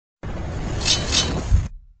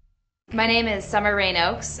My name is Summer Rayne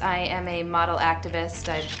Oaks. I am a model activist.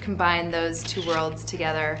 I've combined those two worlds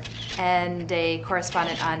together, and a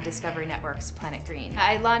correspondent on Discovery Network's Planet Green.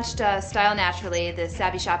 I launched Style Naturally, the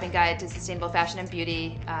savvy shopping guide to sustainable fashion and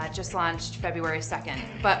beauty, just launched February 2nd.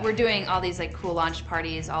 But we're doing all these cool launch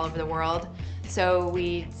parties all over the world. So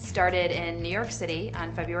we started in New York City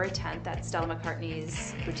on February 10th at Stella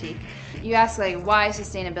McCartney's boutique. You ask why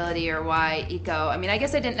sustainability or why eco? I mean, I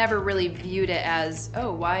guess I didn't ever really viewed it as,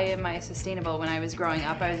 oh, why am I sustainable? When I was growing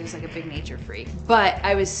up, I was just a big nature freak. But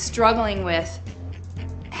I was struggling with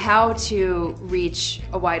how to reach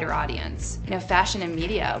a wider audience. You know, fashion and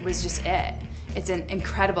media was just it. It's an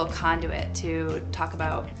incredible conduit to talk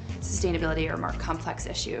about sustainability or more complex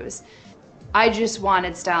issues. I just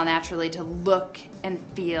wanted Style Naturally to look and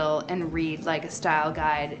feel and read like a style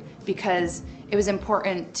guide, because it was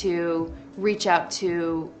important to reach out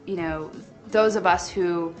to, those of us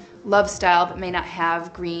who love style but may not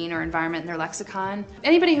have green or environment in their lexicon.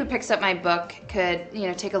 Anybody who picks up my book could,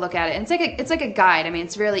 take a look at it. And it's like a guide. I mean,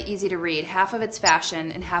 it's really easy to read. Half of it's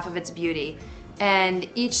fashion and half of it's beauty. And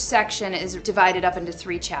each section is divided up into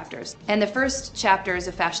 3 chapters. And the first chapters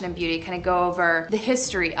of fashion and beauty kind of go over the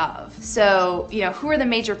history of. So, who are the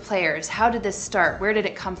major players? How did this start? Where did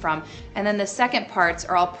it come from? And then the second parts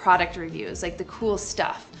are all product reviews, like the cool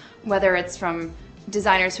stuff, whether it's from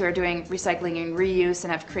designers who are doing recycling and reuse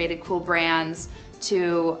and have created cool brands,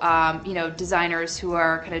 to designers who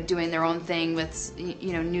are kind of doing their own thing with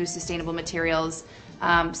new sustainable materials.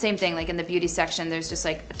 Same thing, like in the beauty section, there's just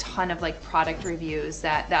a ton of product reviews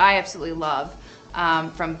that I absolutely love,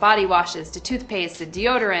 from body washes to toothpaste to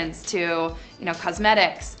deodorants to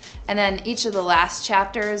cosmetics. And then each of the last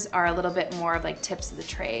chapters are a little bit more of tips of the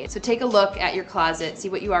trade. So take a look at your closet, see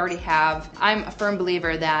what you already have. I'm a firm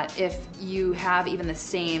believer that if you have even the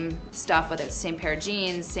same stuff, whether it's the same pair of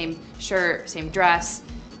jeans, same shirt, same dress,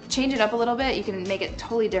 change it up a little bit, you can make it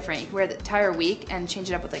totally different. You can wear the entire week and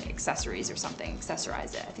change it up with accessories or something,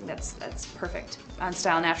 accessorize it. I think that's perfect. On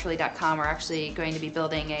stylenaturally.com, we're actually going to be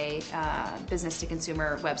building a business to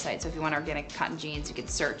consumer website. So if you want organic cotton jeans, you can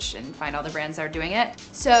search and find all the brands that are doing it.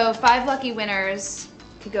 So 5 lucky winners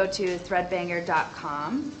could go to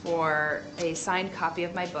threadbanger.com for a signed copy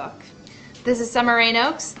of my book. This is Summer Rayne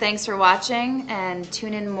Oaks. Thanks for watching, and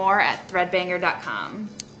tune in more at threadbanger.com.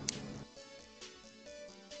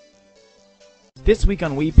 This week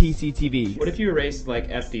on WePCTV. What if you erased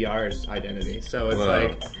FDR's identity? So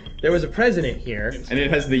it's there was a president here, and it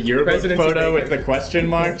has the yearbook photo with the question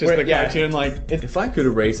mark, just the cartoon If I could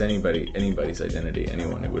erase anybody's identity,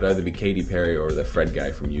 anyone, it would either be Katy Perry or the Fred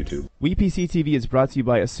guy from YouTube. WePCTV is brought to you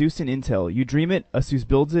by ASUS and Intel. You dream it, ASUS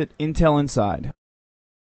builds it, Intel inside.